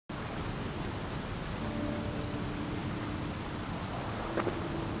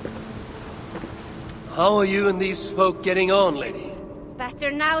How are you and these folk getting on, lady? Better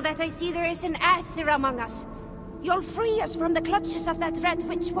now that I see there is an Aesir among us. You'll free us from the clutches of that red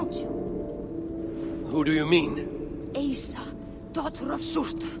witch, won't you? Who do you mean? Asa, daughter of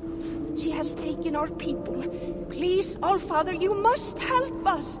Surtur. She has taken our people. Please, Allfather, you must help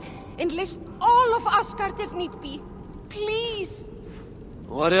us. Enlist all of Asgard if need be. Please!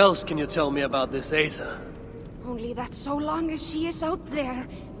 What else can you tell me about this Asa? Only that so long as she is out there,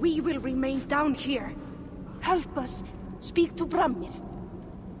 we will remain down here. Help us. Speak to Brammer.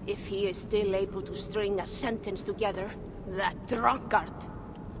 If he is still able to string a sentence together, that drunkard.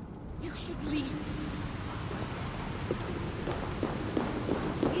 You should leave.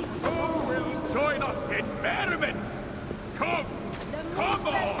 Who will join us in merriment? Come! Come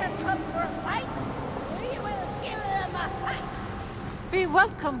on! Come for a fight. We will give them a fight. Be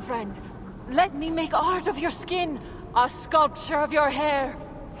welcome, friend. Let me make art of your skin, a sculpture of your hair.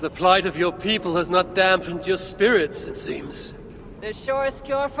 The plight of your people has not dampened your spirits, it seems. The surest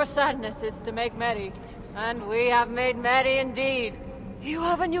cure for sadness is to make merry. And we have made merry indeed. You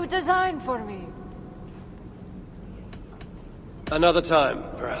have a new design for me. Another time,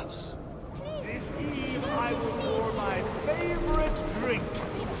 perhaps. This eve I will pour my favorite drink.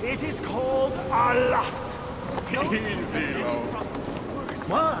 It is called a lot. Easy, Lom.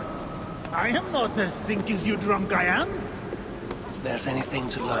 What? I am not as thick as you drunk I am. If there's anything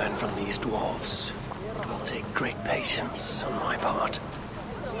to learn from these dwarves, it will take great patience on my part.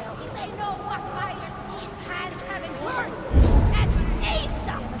 If they know what fires these hands have endured. That's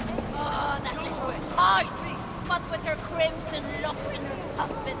Asa! Oh, that little tart! But with her crimson locks and her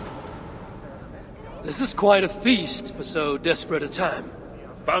puppets. This is quite a feast for so desperate a time.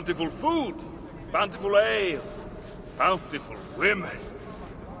 Bountiful food, bountiful ale, bountiful women.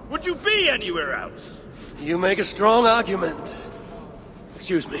 Would you be anywhere else? You make a strong argument.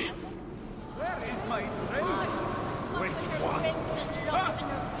 Excuse me. Where is my drink? Which one? Crimson locks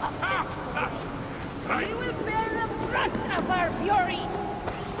and her puppets. We will bear the brunt of our fury.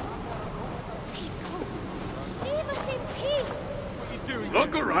 Please go. Leave us in peace. What are you doing?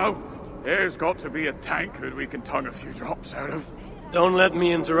 Look around. There's got to be a tankard we can tongue a few drops out of. Don't let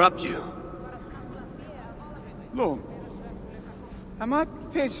me interrupt you. Lom, am I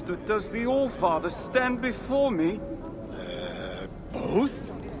pissed or does the Allfather stand before me? Both?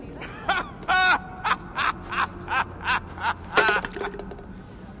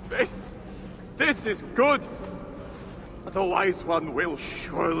 This is good. The Wise One will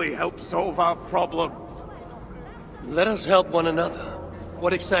surely help solve our problem. Let us help one another.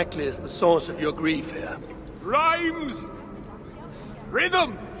 What exactly is the source of your grief here? Rhymes!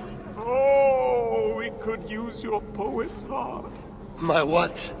 Rhythm! Oh, we could use your poet's heart. My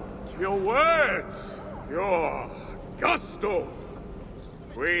what? Your words! Your gusto!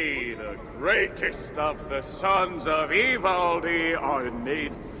 We, the greatest of the sons of Ivaldi, are in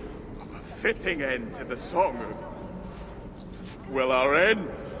need of a fitting end to the song of... well, our end.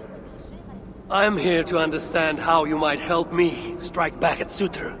 I am here to understand how you might help me strike back at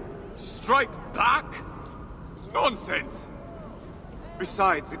Surtur. Strike back? Nonsense!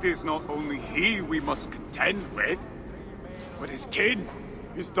 Besides, it is not only he we must contend with, but his kin,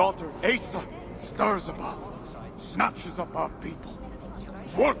 his daughter Asa, stirs above, snatches up our people,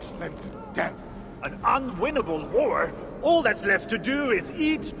 works them to death. An unwinnable war? All that's left to do is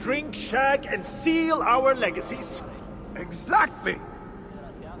eat, drink, shag, and seal our legacies. Exactly!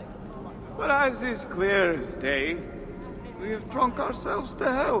 But as is clear as day, we have drunk ourselves to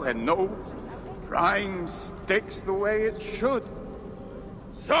hell, and no rhyme sticks the way it should.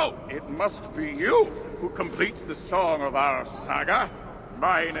 So, it must be you who completes the song of our saga,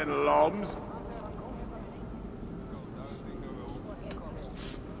 mine and Lom's.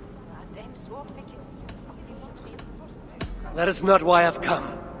 That is not why I've come.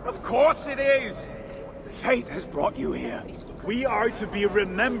 Of course it is! Fate has brought you here. We are to be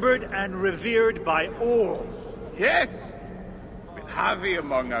remembered and revered by all. Yes! With Javi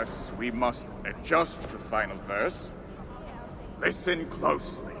among us, we must adjust the final verse. Listen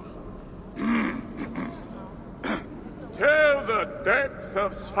closely. Till the depths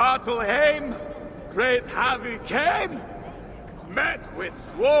of Svartalheim, great Javi came, met with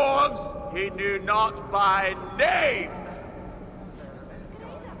dwarves he knew not by name.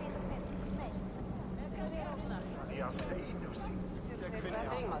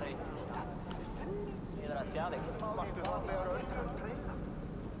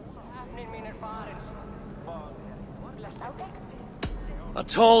 A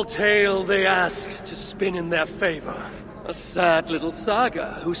tall tale they ask to spin in their favor. A sad little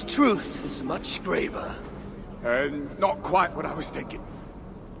saga whose truth is much graver. And not quite what I was thinking.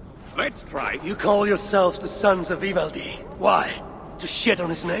 Let's try. You call yourselves the Sons of Ivaldi. Why? To shit on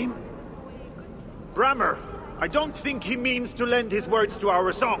his name? Brammer, I don't think he means to lend his words to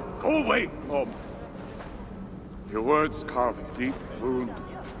our song. Go away, Lom. Your words carve a deep wound.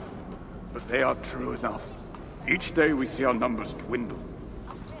 But they are true enough. Each day we see our numbers dwindle.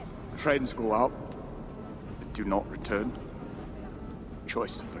 Friends go out, but do not return.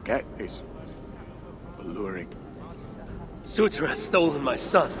 Choice to forget is alluring. Sutra has stolen my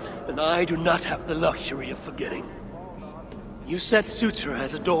son, and I do not have the luxury of forgetting. You said Sutra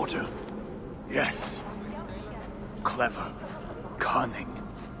has a daughter. Yes. Clever. Cunning.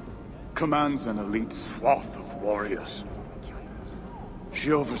 Commands an elite swath of warriors.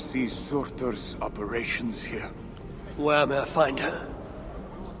 She oversees Surtur's operations here. Where may I find her?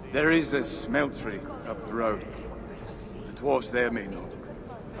 There is a smeltery up the road. The dwarves there may know.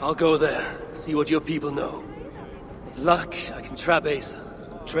 I'll go there, see what your people know. With luck, I can trap Asa,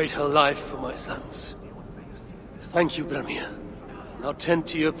 trade her life for my son's. Thank you, Bramir. Now tend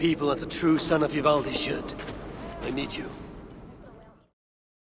to your people as a true son of Ivaldi should. I need you.